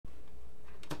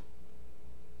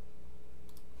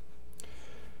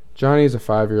Johnny is a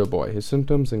 5-year-old boy. His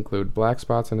symptoms include black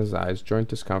spots on his eyes, joint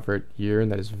discomfort, urine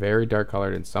that is very dark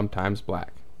colored and sometimes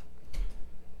black.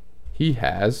 He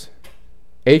has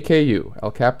AKU,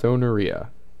 alkaptonuria.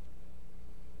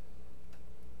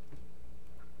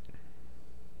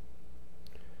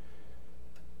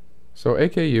 So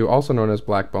AKU, also known as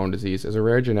black bone disease, is a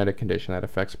rare genetic condition that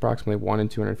affects approximately 1 in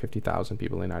 250,000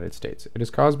 people in the United States. It is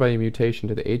caused by a mutation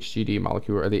to the HGD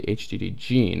molecule or the HGD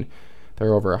gene. There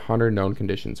are over 100 known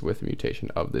conditions with mutation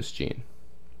of this gene.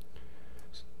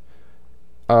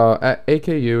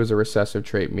 AKU is a recessive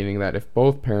trait, meaning that if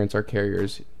both parents are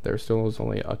carriers, there still is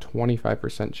only a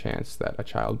 25% chance that a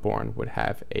child born would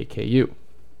have AKU.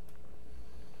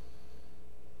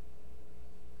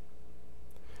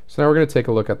 So now we're going to take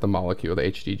a look at the molecule, the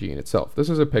HGD gene itself.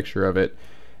 This is a picture of it,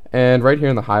 and right here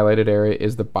in the highlighted area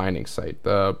is the binding site.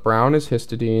 The brown is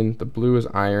histidine, the blue is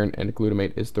iron, and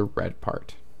glutamate is the red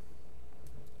part.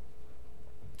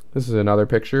 This is another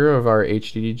picture of our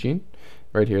HGD gene.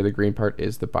 Right here, the green part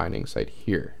is the binding site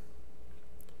here.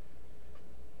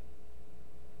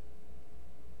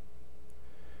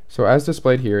 So as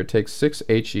displayed here, it takes 6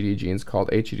 HGD genes called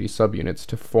HGD subunits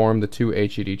to form the 2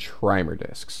 HGD trimer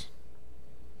discs.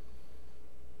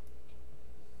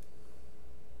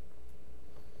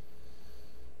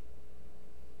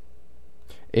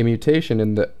 A mutation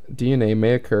in the DNA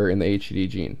may occur in the HGD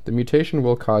gene. The mutation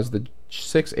will cause the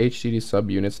 6 HGD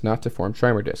subunits not to form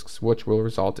trimer discs, which will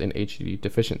result in HGD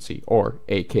deficiency, or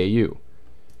AKU.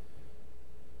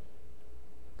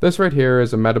 This right here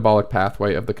is a metabolic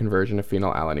pathway of the conversion of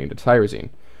phenylalanine to tyrosine.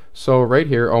 So right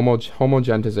here,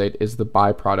 homogentisate is the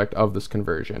byproduct of this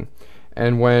conversion.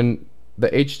 And when the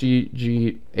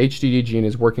HGD gene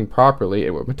is working properly, it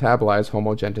will metabolize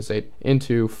homogentisate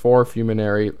into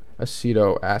 4-fuminary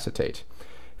acetoacetate.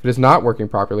 If it is not working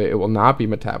properly, it will not be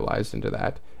metabolized into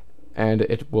that, and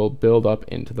it will build up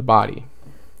into the body.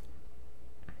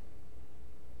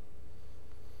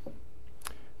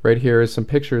 Right here is some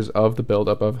pictures of the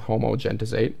buildup of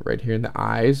homogentisate. Right here in the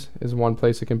eyes is one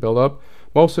place it can build up.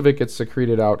 Most of it gets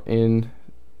secreted out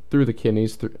through the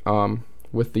kidneys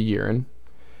with the urine.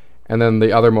 And then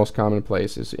the other most common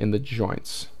place is in the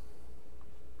joints.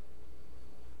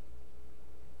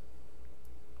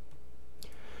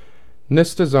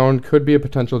 Nistazone could be a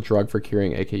potential drug for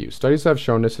curing AKU. Studies have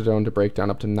shown nistazone to break down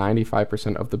up to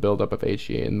 95% of the buildup of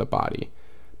HGA in the body,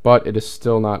 but it is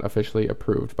still not officially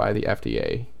approved by the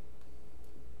FDA.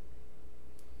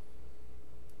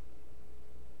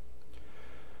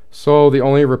 So the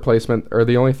only replacement, or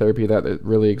the only therapy that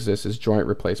really exists, is joint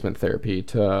replacement therapy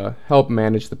to help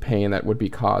manage the pain that would be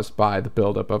caused by the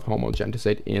buildup of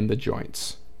homogentisate in the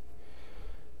joints.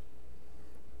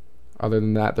 Other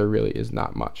than that, there really is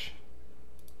not much.